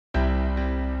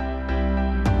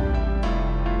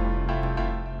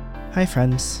Hi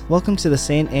friends, welcome to the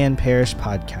St. Anne Parish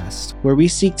podcast, where we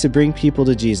seek to bring people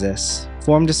to Jesus,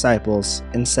 form disciples,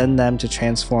 and send them to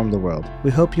transform the world.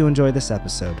 We hope you enjoy this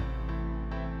episode.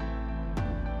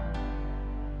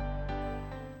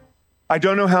 I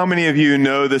don't know how many of you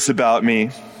know this about me,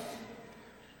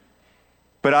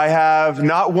 but I have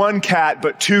not one cat,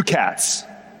 but two cats.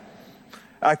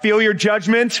 I feel your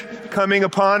judgment coming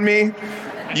upon me,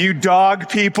 you dog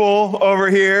people over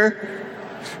here.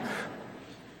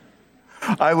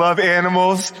 I love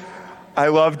animals. I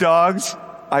love dogs.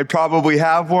 I'd probably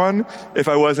have one if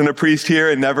I wasn't a priest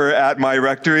here and never at my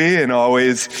rectory and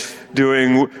always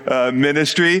doing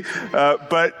ministry.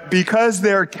 But because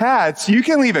they're cats, you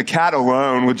can leave a cat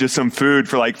alone with just some food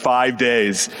for like 5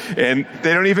 days and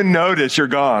they don't even notice you're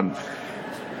gone.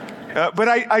 But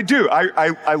I do.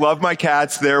 I love my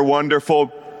cats. They're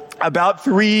wonderful. About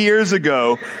 3 years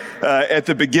ago, at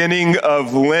the beginning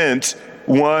of Lent,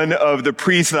 one of the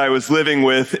priests that I was living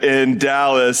with in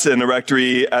Dallas in the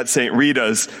rectory at St.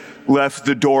 Rita's left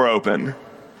the door open.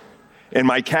 And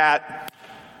my cat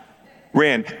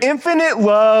ran. Infinite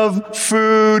love,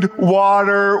 food,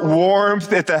 water,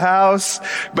 warmth at the house.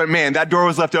 But man, that door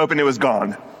was left open, it was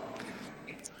gone.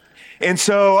 And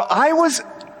so I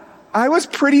was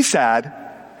pretty sad.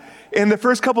 In the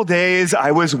first couple days,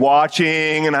 I was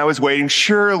watching and I was waiting.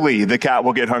 Surely the cat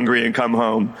will get hungry and come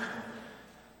home.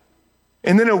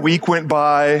 And then a week went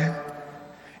by,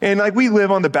 and we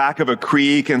live on the back of a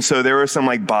creek, and so there were some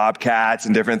bobcats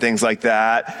and different things like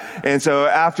that. And so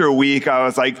after a week, I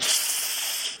was like,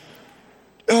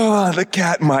 oh, the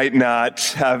cat might not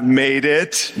have made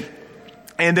it.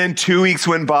 And then 2 weeks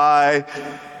went by,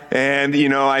 and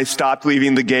I stopped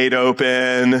leaving the gate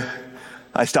open.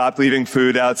 I stopped leaving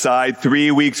food outside.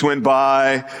 3 weeks went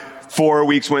by, 4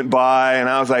 weeks went by, and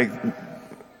I was like,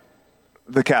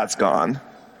 the cat's gone.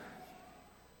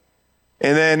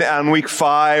 And then on week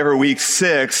 5 or week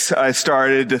 6, I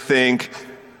started to think,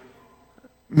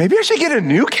 maybe I should get a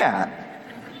new cat.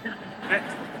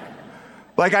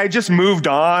 I just moved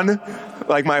on.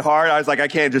 My heart, I was like, I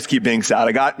can't just keep being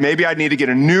sad. Maybe I need to get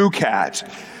a new cat.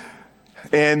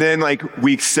 And then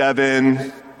week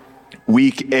 7,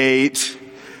 week 8,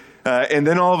 and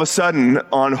then all of a sudden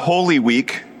on Holy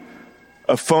Week,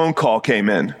 a phone call came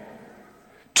in.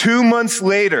 2 months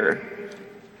later,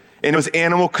 and it was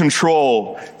animal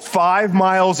control 5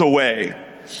 miles away.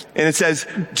 And it says,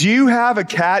 do you have a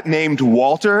cat named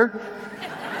Walter?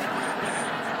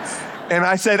 And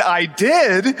I said, I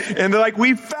did. And they're like,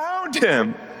 we found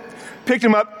him. Picked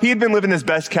him up. He had been living his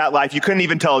best cat life. You couldn't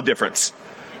even tell a difference.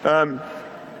 And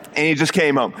he just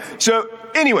came home. So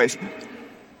anyways,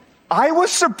 I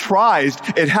was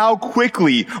surprised at how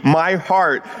quickly my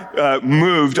heart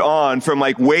moved on from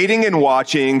waiting and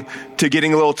watching to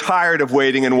getting a little tired of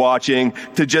waiting and watching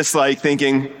to just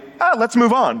thinking, let's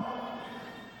move on.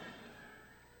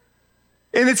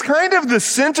 And it's kind of the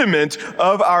sentiment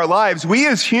of our lives. We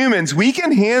as humans, we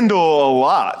can handle a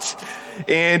lot.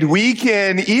 And we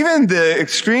can, even the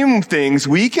extreme things,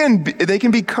 they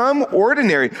can become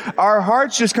ordinary. Our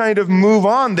hearts just kind of move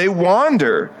on. They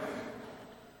wander.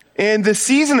 And the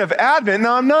season of Advent,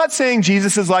 now I'm not saying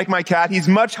Jesus is like my cat. He's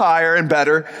much higher and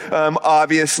better,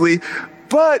 obviously.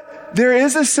 But there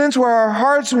is a sense where our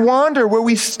hearts wander, where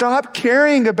we stop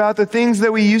caring about the things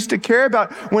that we used to care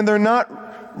about when they're not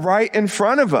right in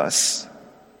front of us.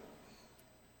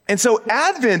 And so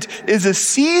Advent is a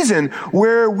season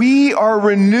where we are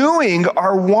renewing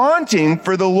our wanting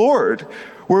for the Lord,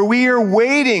 where we are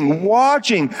waiting,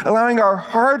 watching, allowing our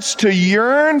hearts to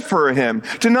yearn for Him,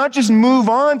 to not just move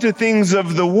on to things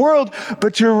of the world,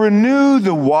 but to renew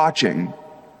the watching.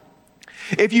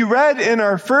 If you read in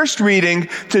our first reading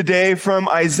today from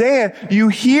Isaiah, you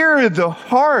hear the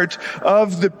heart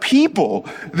of the people.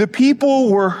 The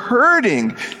people were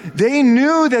hurting. They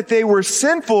knew that they were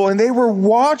sinful and they were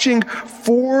watching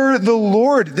for the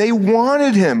Lord. They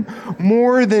wanted Him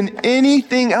more than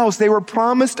anything else. They were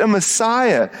promised a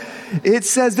Messiah. It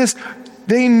says this,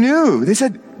 they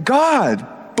said, God,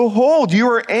 behold, you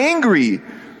are angry.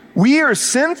 We are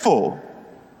sinful.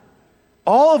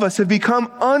 All of us have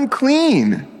become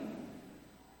unclean.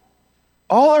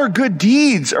 All our good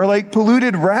deeds are like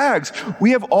polluted rags.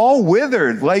 We have all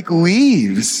withered like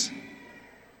leaves.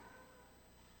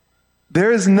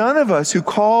 There is none of us who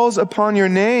calls upon your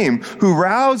name, who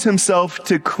rouse himself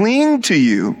to cling to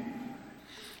you.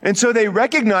 And so they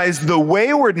recognize the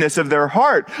waywardness of their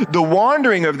heart, the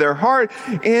wandering of their heart,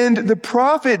 and the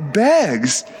prophet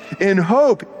begs in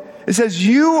hope. It says,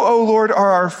 you, O Lord,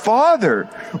 are our Father.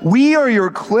 We are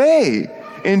your clay,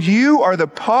 and you are the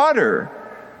potter.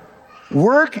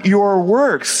 Work your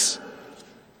works.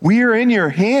 We are in your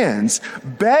hands,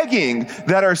 begging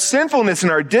that our sinfulness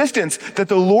and our distance, that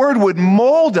the Lord would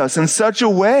mold us in such a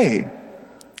way.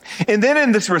 And then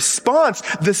in this response,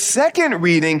 the second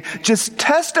reading just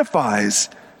testifies,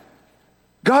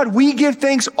 God, we give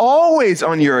thanks always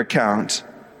on your account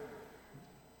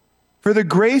for the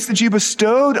grace that you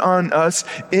bestowed on us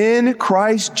in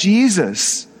Christ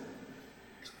Jesus.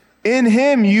 In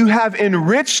him, you have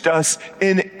enriched us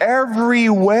in every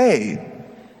way.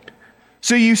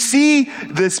 So you see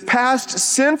this past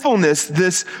sinfulness,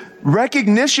 this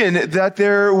recognition that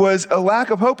there was a lack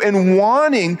of hope and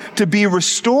wanting to be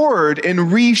restored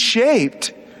and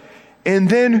reshaped. And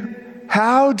then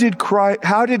how did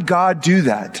God do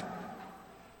that?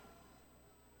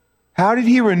 How did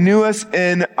he renew us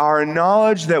in our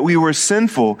knowledge that we were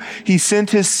sinful? He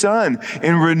sent his son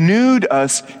and renewed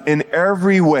us in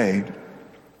every way.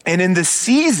 And in the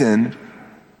season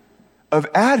of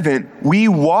Advent, we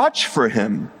watch for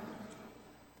him.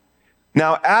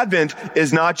 Now, Advent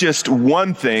is not just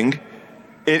one thing,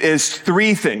 it is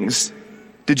three things.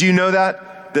 Did you know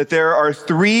that? That there are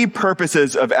three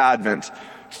purposes of Advent,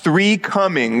 three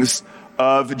comings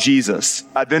of Jesus.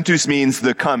 Adventus means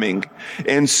the coming.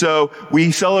 And so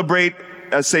we celebrate,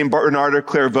 as St. Bernard of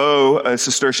Clairvaux, a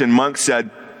Cistercian monk said,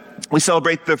 we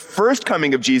celebrate the first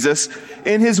coming of Jesus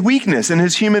in his weakness, in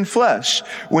his human flesh,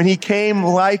 when he came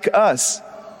like us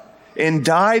and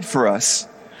died for us.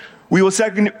 We will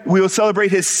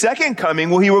celebrate his second coming,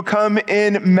 where he will come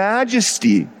in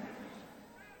majesty.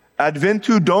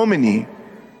 Adventu Domini,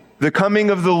 the coming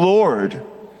of the Lord,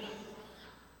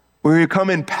 where he will come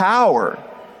in power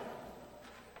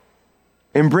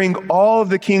and bring all of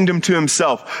the kingdom to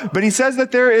himself. But he says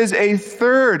that there is a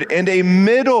third and a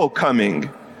middle coming,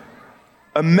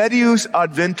 a medius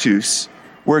adventus,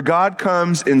 where God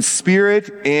comes in spirit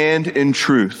and in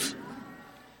truth.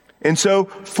 And so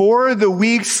for the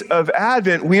weeks of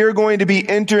Advent, we are going to be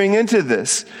entering into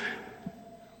this.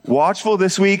 Watchful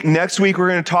this week. Next week, we're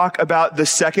going to talk about the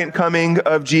second coming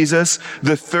of Jesus.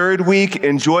 The third week,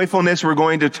 in joyfulness, we're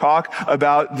going to talk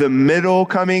about the middle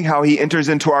coming, how he enters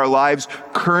into our lives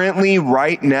currently,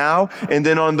 right now. And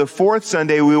then on the fourth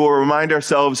Sunday, we will remind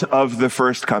ourselves of the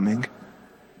first coming.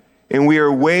 And we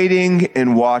are waiting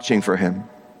and watching for him.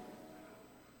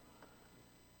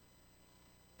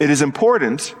 It is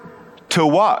important to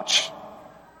watch.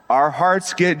 Our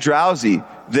hearts get drowsy.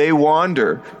 They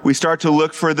wander. We start to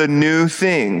look for the new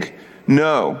thing.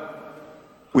 No,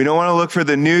 we don't want to look for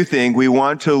the new thing. We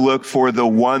want to look for the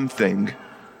one thing,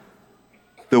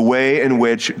 the way in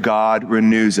which God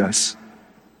renews us.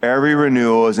 Every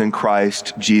renewal is in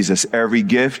Christ Jesus. Every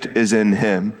gift is in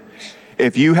him.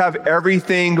 If you have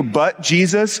everything but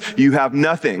Jesus, you have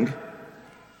nothing.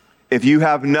 If you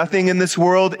have nothing in this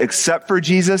world except for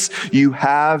Jesus, you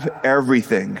have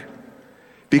everything.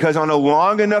 Because on a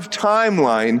long enough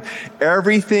timeline,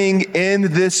 everything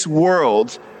in this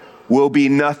world will be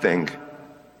nothing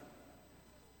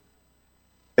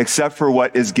except for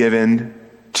what is given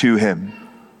to him,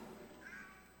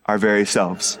 our very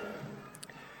selves.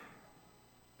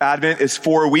 Advent is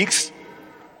 4 weeks.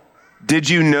 Did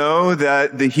you know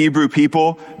that the Hebrew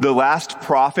people, the last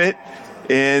prophet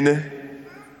in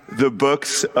the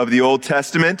books of the Old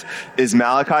Testament is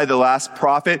Malachi, the last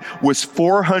prophet, was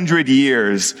 400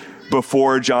 years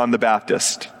before John the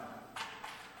Baptist.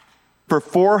 For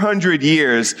 400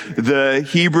 years, the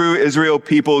Hebrew Israel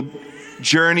people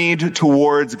journeyed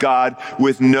towards God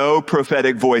with no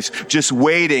prophetic voice, just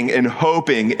waiting and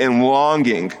hoping and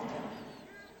longing.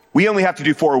 We only have to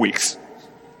do 4 weeks.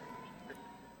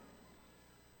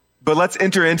 But let's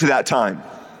enter into that time.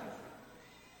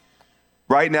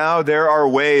 Right now, there are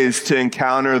ways to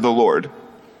encounter the Lord.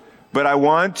 But I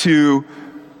want to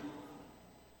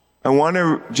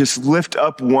just lift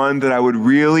up one that I would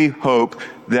really hope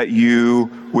that you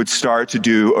would start to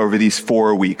do over these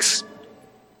 4 weeks.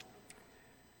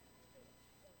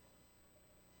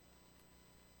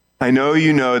 I know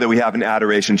you know that we have an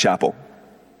adoration chapel,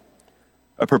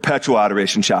 a perpetual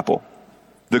adoration chapel.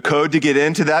 The code to get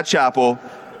into that chapel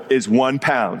is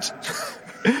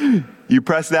 £1. You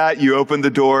press that, you open the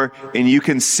door, and you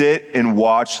can sit and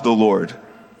watch the Lord.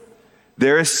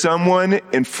 There is someone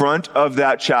in front of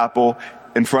that chapel,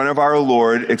 in front of our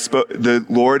Lord, the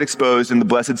Lord exposed in the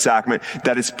Blessed Sacrament,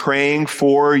 that is praying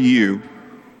for you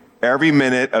every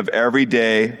minute of every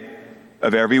day,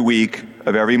 of every week,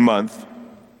 of every month,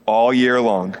 all year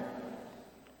long.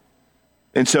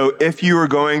 And so if you are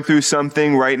going through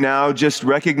something right now, just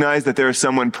recognize that there is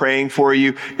someone praying for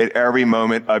you at every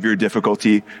moment of your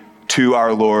difficulty, to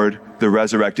our Lord, the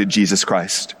resurrected Jesus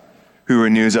Christ, who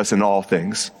renews us in all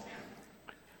things.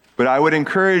 But But I would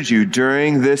encourage you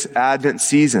during this Advent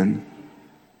season,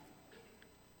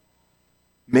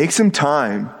 make some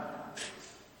time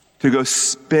to go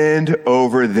spend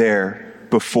over there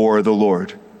before the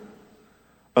Lord.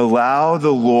 Allow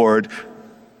the Lord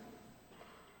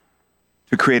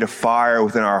to create a fire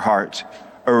within our heart,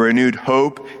 a renewed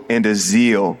hope and a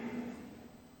zeal.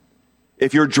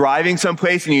 If you're driving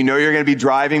someplace and you know you're going to be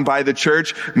driving by the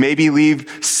church, maybe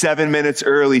leave 7 minutes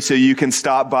early so you can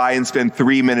stop by and spend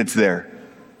 3 minutes there.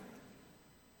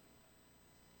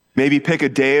 Maybe pick a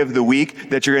day of the week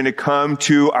that you're going to come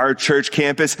to our church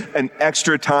campus an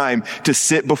extra time to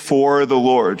sit before the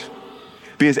Lord.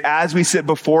 Because as we sit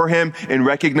before him and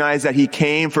recognize that he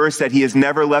came first, that he has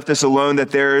never left us alone,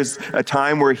 that there is a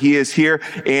time where he is here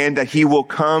and that he will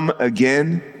come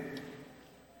again,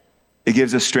 it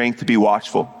gives us strength to be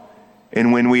watchful.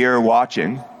 And when we are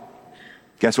watching,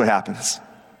 guess what happens?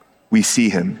 We see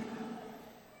him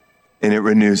and it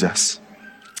renews us.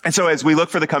 And so as we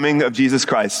look for the coming of Jesus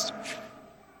Christ,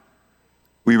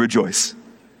 we rejoice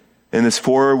in this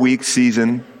 4-week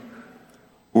season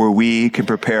where we can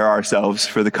prepare ourselves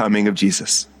for the coming of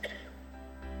Jesus.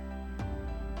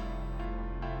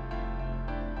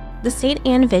 The St.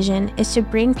 Anne vision is to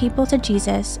bring people to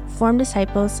Jesus, form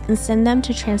disciples, and send them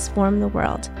to transform the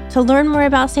world. To learn more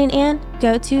about St. Anne,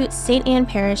 go to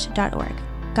stanneparish.org.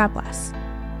 God bless.